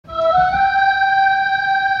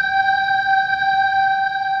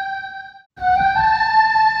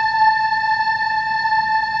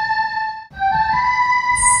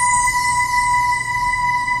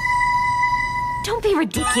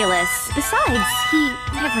this. Besides, he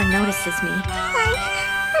never notices me.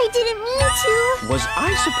 I didn't mean to. Was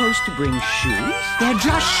I supposed to bring shoes? They're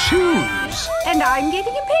just shoes. And I'm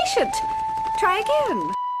getting impatient. Try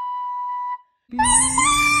again.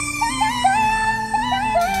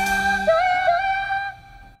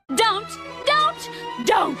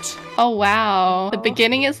 Don't! Oh wow. The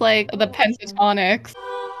beginning is like the pentatonics.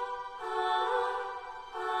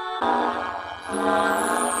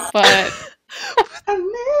 But I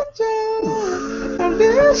need you. I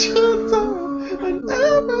need you so I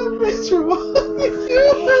never miss you.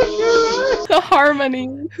 the harmony.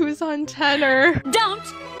 Who's on tenor? Don't!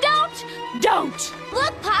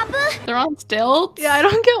 Look, Papa! They're on stilts? Yeah, I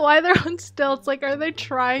don't get why they're on stilts. Like, are they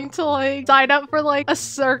trying to, like, sign up for, like, a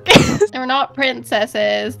circus? They're not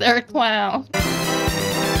princesses. They're clowns.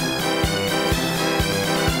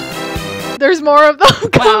 There's more of them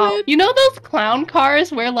coming. Wow. You know those clown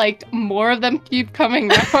cars where, like, more of them keep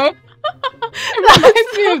coming out? It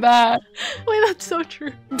reminds me of that. Wait, that's so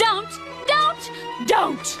true. Don't!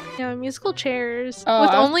 Yeah, musical chairs Oh,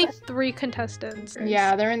 with only 3 contestants.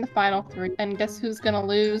 Yeah, they're in the final 3. And guess who's gonna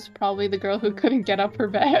lose? Probably the girl who couldn't get up her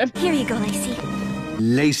bed. Here you go, Lacey.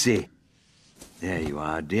 Lacey. There you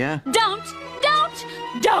are, dear. Don't!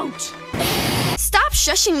 Stop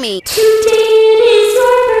shushing me.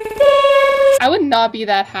 I would not be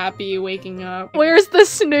that happy waking up. Where's the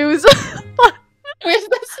snooze? Where's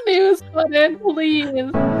the snooze button,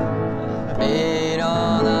 please?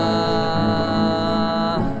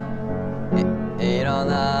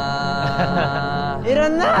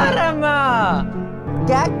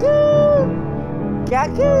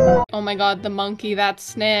 Oh my god, the monkey, that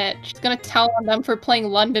snitch. He's gonna tell on them for playing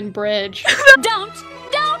London Bridge. Don't!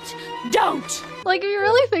 Like, if you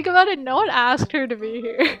really think about it, no one asked her to be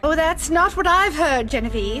here. Oh, that's not what I've heard,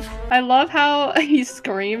 Genevieve. I love how he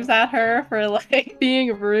screams at her for, like,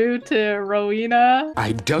 being rude to Rowena.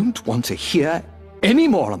 I don't want to hear any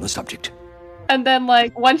more on the subject. And then,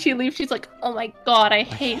 like, when she leaves, she's like, oh my god, I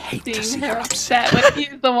hate to see seeing her her upset when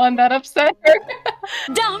he's the one that upset her.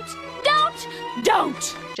 Don't!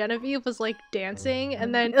 Genevieve was like dancing,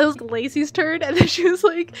 and then it was Lacey's turn, and then she was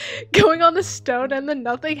like going on the stone, and then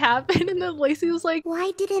nothing happened, and then Lacey was like,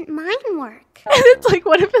 Why didn't mine work? and it's like,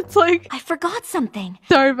 what if it's like, I forgot something.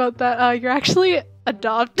 sorry about that, you're actually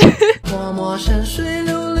adopted.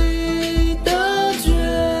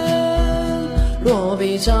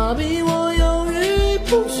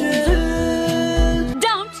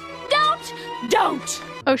 Don't!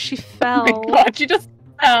 Oh, she fell. Oh my god, she just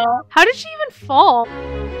fell. How did she even fall?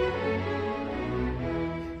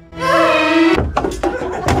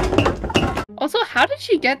 Also, how did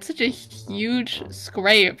she get such a huge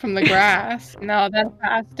scrape from the grass? No, that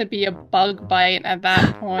has to be a bug bite at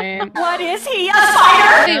that point. What is he, a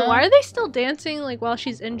spider? Wait, why are they still dancing like while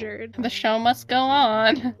she's injured? The show must go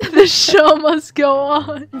on. The show must go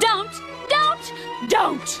on. Don't!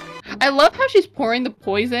 I love how she's pouring the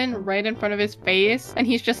poison right in front of his face, and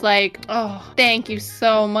he's just like, oh, thank you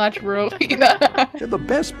so much, Rowena. You're the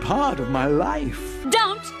best part of my life.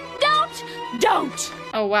 Don't!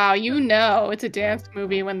 Oh wow, you know it's a dance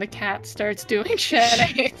movie when the cat starts doing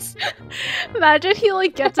shenanigans. Imagine he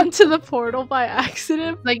like gets into the portal by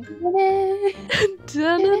accident. Like,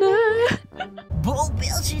 Da-da-da.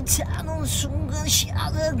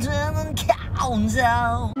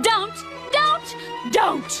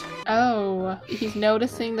 Don't! oh, he's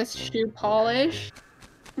noticing this shoe polish.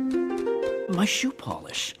 My shoe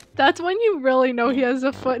polish. That's when you really know he has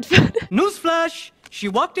a foot fetish. Newsflash! She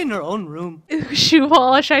walked in her own room. Shoe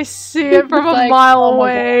polish, I see it from a Like, mile oh my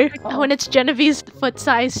away. God. Oh, and it's Genevieve's foot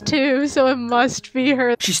size too, so it must be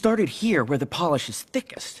her. She started here where the polish is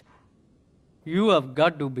thickest. You have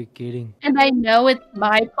got to be kidding. And I know it's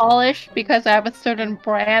my polish because I have a certain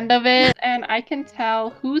brand of it, and I can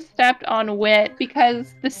tell who stepped on wit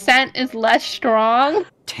because the scent is less strong.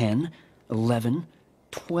 10, 11,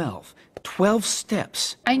 12. 12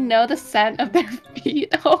 steps. I know the scent of their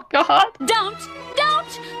feet. Oh god. Don't!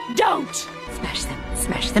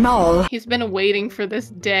 Smash them all. He's been waiting for this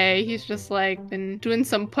day. He's just like been doing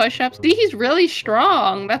some push-ups. See, he's really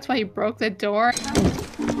strong. That's why he broke the door.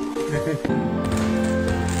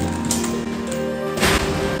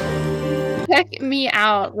 Check me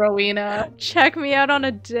out, Rowena. Check me out on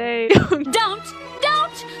a date. Don't!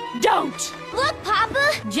 Look,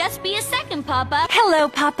 Papa! Just be a second, Papa. Hello,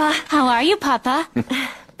 Papa. How are you, Papa?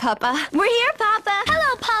 Papa. We're here, Papa.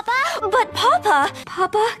 Hello, Papa. But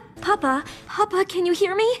Papa, can you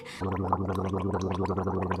hear me?